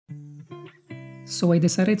So I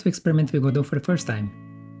decided to experiment with Godot for the first time.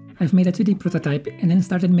 I've made a 2D prototype and then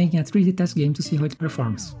started making a 3D test game to see how it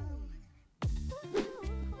performs.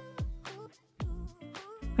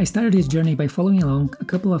 I started this journey by following along a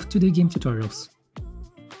couple of 2D game tutorials.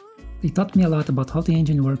 They taught me a lot about how the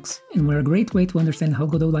engine works and were a great way to understand how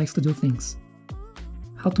Godot likes to do things,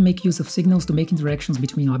 how to make use of signals to make interactions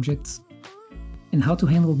between objects, and how to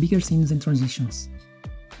handle bigger scenes and transitions.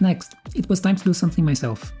 Next, it was time to do something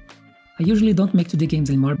myself. I usually don't make 2D games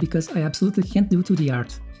anymore because I absolutely can't do 2D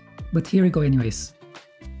art, but here we go anyways.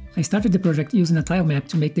 I started the project using a tile map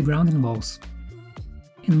to make the ground and walls,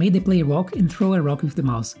 and made the player walk and throw a rock with the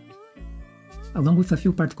mouse, along with a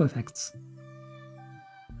few particle effects.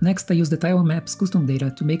 Next, I used the tile map's custom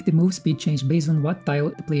data to make the move speed change based on what tile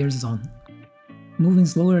the player is on, moving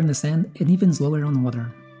slower in the sand and even slower on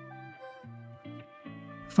water.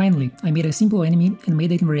 Finally, I made a simple enemy and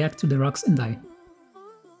made it react to the rocks and die.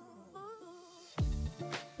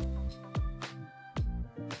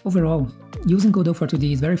 Overall, using Godot for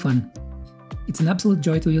 2D is very fun. It's an absolute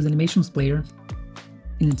joy to use Animations Player,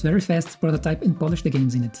 and it's very fast to prototype and polish the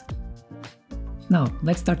games in it. Now,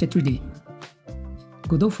 let's start the 3D.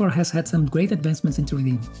 Godot 4 has had some great advancements in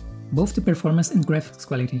 3D, both to performance and graphics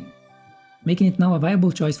quality, making it now a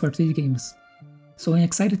viable choice for 3D games, so I'm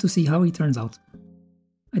excited to see how it turns out.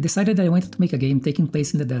 I decided that I wanted to make a game taking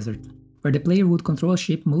place in the desert, where the player would control a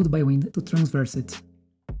ship moved by wind to traverse it.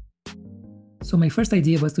 So my first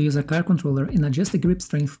idea was to use a car controller and adjust the grip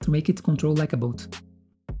strength to make it control like a boat.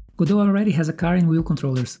 Godot already has a car and wheel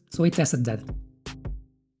controllers, so I tested that.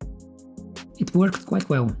 It worked quite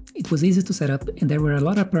well, it was easy to set up and there were a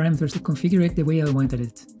lot of parameters to configure it the way I wanted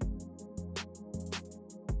it.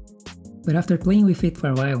 But after playing with it for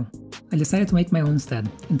a while, I decided to make my own instead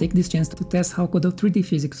and take this chance to test how Godot 3D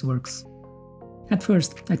physics works. At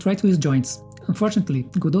first, I tried to use joints. Unfortunately,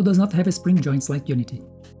 Godot does not have a spring joints like Unity.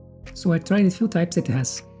 So I tried a few types it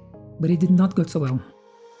has, but it did not go so well.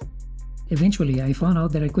 Eventually, I found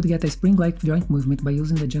out that I could get a spring-like joint movement by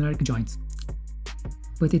using the generic joint.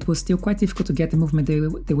 But it was still quite difficult to get the movement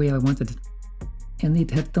the way I wanted, and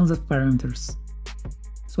it had tons of parameters.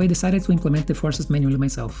 So I decided to implement the forces manually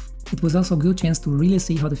myself. It was also a good chance to really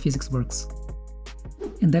see how the physics works.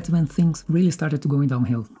 And that's when things really started to going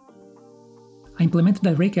downhill. I implemented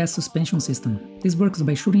a Raycast suspension system. This works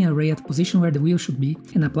by shooting a ray at the position where the wheel should be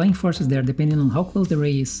and applying forces there depending on how close the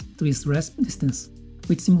ray is to its rest distance,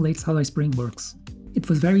 which simulates how a spring works. It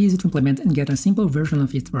was very easy to implement and get a simple version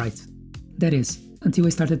of it right. That is, until I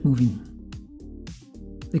started moving.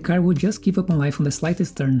 The car would just give up on life on the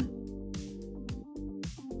slightest turn,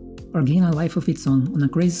 or gain a life of its own on a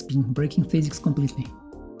crazy spin, breaking physics completely.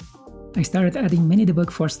 I started adding many debug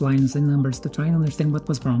force lines and numbers to try and understand what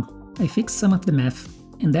was wrong. I fixed some of the math,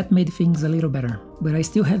 and that made things a little better, but I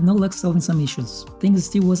still had no luck solving some issues. Things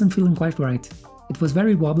still wasn't feeling quite right. It was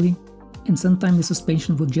very wobbly, and sometimes the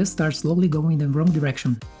suspension would just start slowly going in the wrong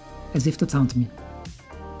direction, as if to taunt me.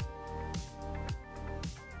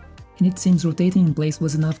 And it seems rotating in place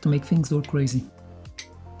was enough to make things go crazy.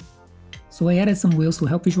 So I added some wheels to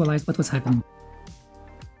help visualize what was happening.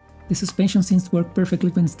 The suspension seems to work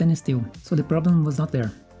perfectly when standing still, so the problem was not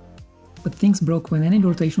there. But things broke when any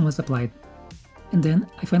rotation was applied. And then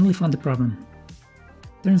I finally found the problem.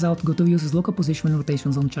 Turns out Godot uses local position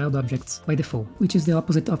rotations on child objects by default, which is the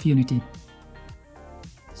opposite of Unity.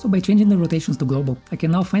 So by changing the rotations to global, I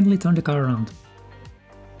can now finally turn the car around.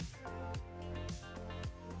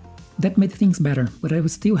 That made things better, but I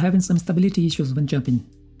was still having some stability issues when jumping.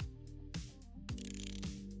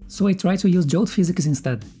 So I tried to use jolt physics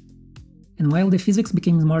instead. And while the physics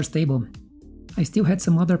became more stable, I still had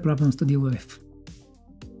some other problems to deal with.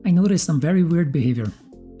 I noticed some very weird behavior.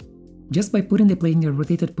 Just by putting the plane in a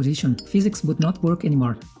rotated position, physics would not work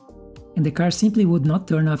anymore, and the car simply would not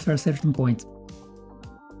turn after a certain point,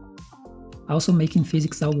 also making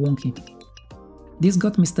physics all wonky. This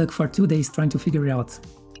got me stuck for 2 days trying to figure it out.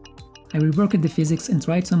 I reworked the physics and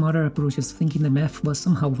tried some other approaches thinking the math was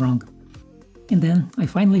somehow wrong. And then I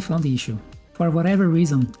finally found the issue. For whatever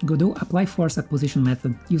reason, Godot apply force at position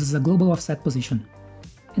method uses a global offset position.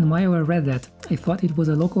 And while I read that, I thought it was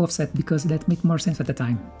a local offset because that made more sense at the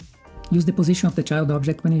time. Use the position of the child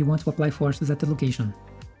object when you want to apply forces at the location.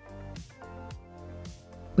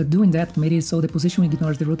 But doing that made it so the position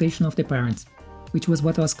ignores the rotation of the parent, which was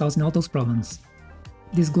what was causing all those problems.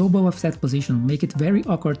 This global offset position make it very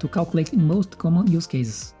awkward to calculate in most common use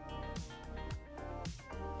cases.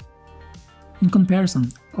 In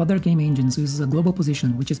comparison, other game engines use a global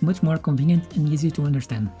position which is much more convenient and easy to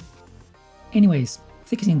understand. Anyways,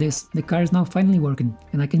 fixing this, the car is now finally working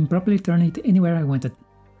and I can properly turn it anywhere I wanted.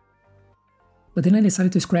 But then I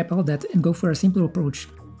decided to scrap all that and go for a simpler approach.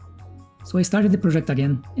 So I started the project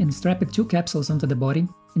again and strapped 2 capsules onto the body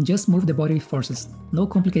and just moved the body with forces, no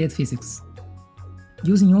complicated physics.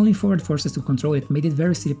 Using only forward forces to control it made it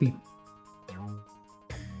very sleepy.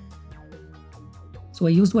 So I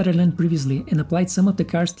used what I learned previously and applied some of the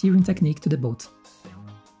car's steering technique to the boat.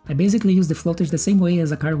 I basically used the floaters the same way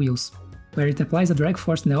as a car wheels, where it applies a drag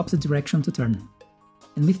force in the opposite direction to turn.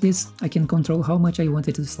 And with this, I can control how much I want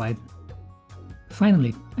it to slide.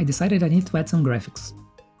 Finally, I decided I need to add some graphics.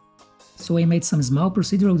 So I made some small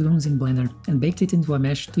procedural dunes in Blender and baked it into a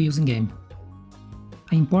mesh to use in-game.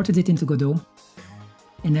 I imported it into Godot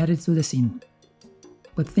and added it to the scene.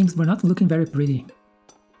 But things were not looking very pretty.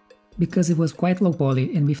 Because it was quite low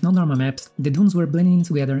poly and with no normal maps, the dunes were blending in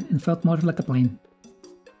together and felt more like a plane.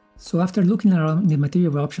 So after looking around in the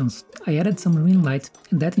material options, I added some marine light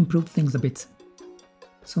and that improved things a bit.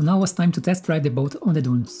 So now was time to test drive the boat on the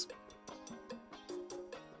dunes.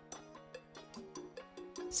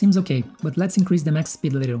 Seems okay, but let's increase the max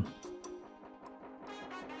speed a little.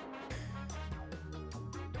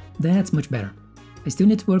 That's much better. I still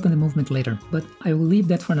need to work on the movement later, but I will leave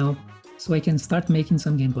that for now, so I can start making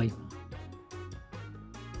some gameplay.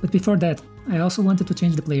 But before that, I also wanted to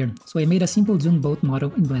change the player, so I made a simple dune boat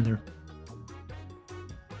model in Blender.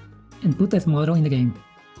 And put that model in the game.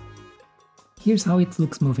 Here's how it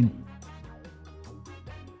looks moving.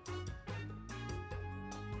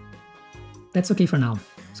 That's okay for now,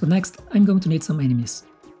 so next I'm going to need some enemies.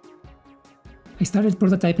 I started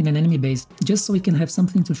prototyping an enemy base just so we can have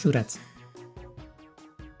something to shoot at.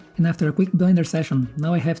 And after a quick Blender session,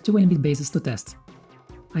 now I have 2 enemy bases to test.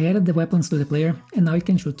 I added the weapons to the player and now it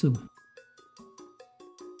can shoot too.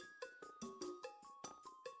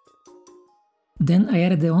 Then I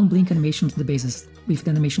added the on-blink animation to the bases with the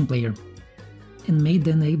animation player, and made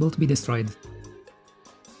them able to be destroyed.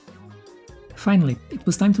 Finally, it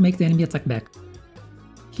was time to make the enemy attack back.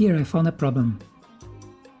 Here I found a problem.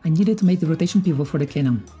 I needed to make the rotation pivot for the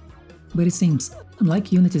cannon, but it seems,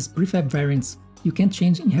 unlike Unity's prefab variants, you can't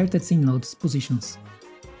change inherited scene nodes' positions.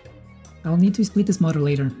 I'll need to split this model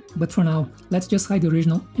later, but for now, let's just hide the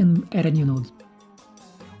original and add a new node.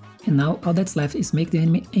 And now all that's left is make the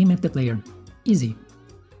enemy aim at the player. Easy.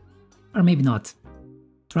 Or maybe not.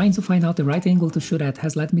 Trying to find out the right angle to shoot at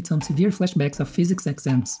has led me to some severe flashbacks of physics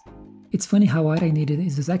exams. It's funny how what I needed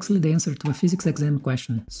is exactly the answer to a physics exam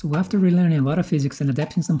question, so after relearning a lot of physics and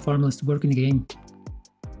adapting some formulas to work in the game,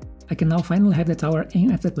 I can now finally have the tower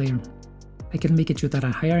aim at the player. I can make it shoot at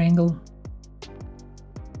a higher angle,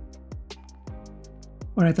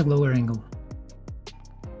 or at a lower angle.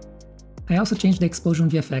 I also changed the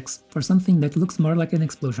explosion VFX for something that looks more like an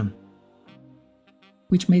explosion,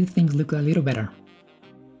 which made things look a little better.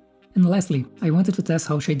 And lastly, I wanted to test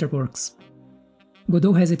how shader works.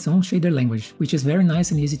 Godot has its own shader language, which is very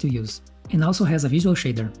nice and easy to use, and also has a visual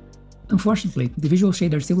shader. Unfortunately, the visual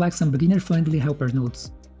shader still lacks some beginner-friendly helper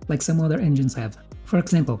nodes, like some other engines have. For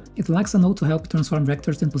example, it lacks a node to help transform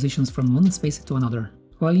vectors and positions from one space to another,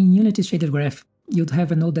 while in Unity's shader graph, you'd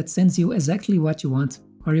have a node that sends you exactly what you want,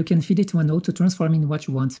 or you can feed it to a node to transform in what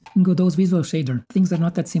you want. In Godot's visual shader, things are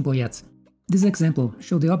not that simple yet. This example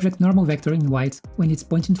showed the object normal vector in white when it's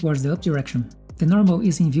pointing towards the up direction. The normal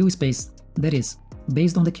is in view space, that is,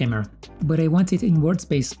 based on the camera, but I want it in word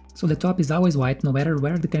space, so the top is always white no matter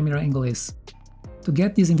where the camera angle is. To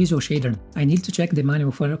get this in visual shader, I need to check the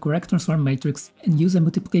manual for a correct transform matrix and use a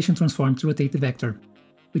multiplication transform to rotate the vector,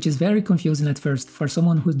 which is very confusing at first for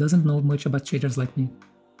someone who doesn't know much about shaders like me.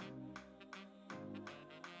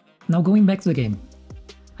 Now going back to the game.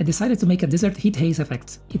 I decided to make a desert heat haze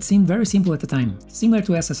effect. It seemed very simple at the time. Similar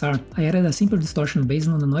to SSR, I added a simple distortion based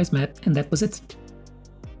on the noise map and that was it.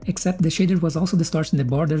 Except the shader was also distorting the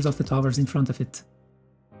borders of the towers in front of it.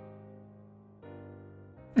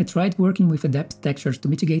 I tried working with depth textures to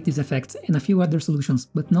mitigate these effects and a few other solutions,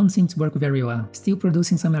 but none seemed to work very well, still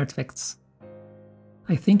producing some artifacts.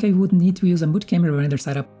 I think I would need to use a mood camera render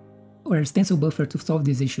setup or a stencil buffer to solve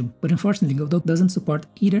this issue, but unfortunately Godot doesn't support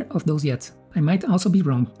either of those yet. I might also be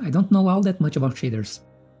wrong, I don't know all that much about shaders.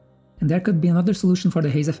 And there could be another solution for the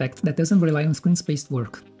haze effect that doesn't rely on screen space to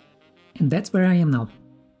work. And that's where I am now.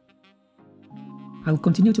 I will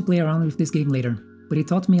continue to play around with this game later, but it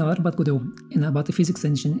taught me a lot about Godot and about the physics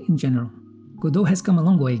engine in general. Godot has come a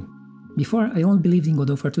long way. Before I only believed in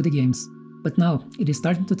Godot for 2D games, but now it is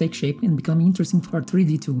starting to take shape and become interesting for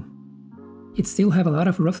 3D too. It still have a lot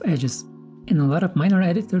of rough edges, and a lot of minor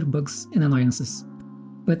editor bugs and annoyances.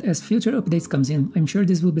 But as future updates comes in, I'm sure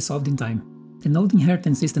this will be solved in time. The node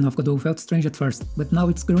inheritance system of Godot felt strange at first, but now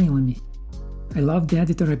it's growing on me. I love the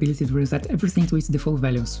editor ability to reset everything to its default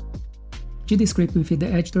values. GDScript with the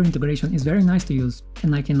editor integration is very nice to use,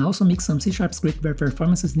 and I can also make some C# script where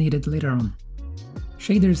performance is needed later on.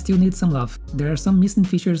 Shaders still need some love, there are some missing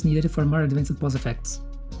features needed for more advanced pose effects,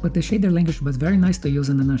 but the shader language was very nice to use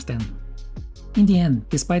and understand. In the end,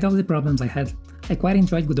 despite all the problems I had, I quite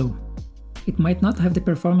enjoyed Godot. It might not have the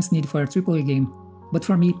performance needed for a AAA game, but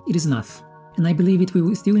for me it is enough, and I believe it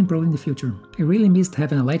will still improve in the future. I really missed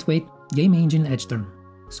having a lightweight, game engine editor,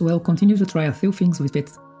 so I'll continue to try a few things with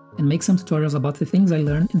it, and make some tutorials about the things I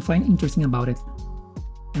learned and find interesting about it.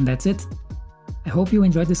 And that's it. I hope you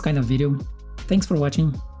enjoyed this kind of video, thanks for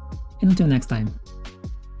watching, and until next time.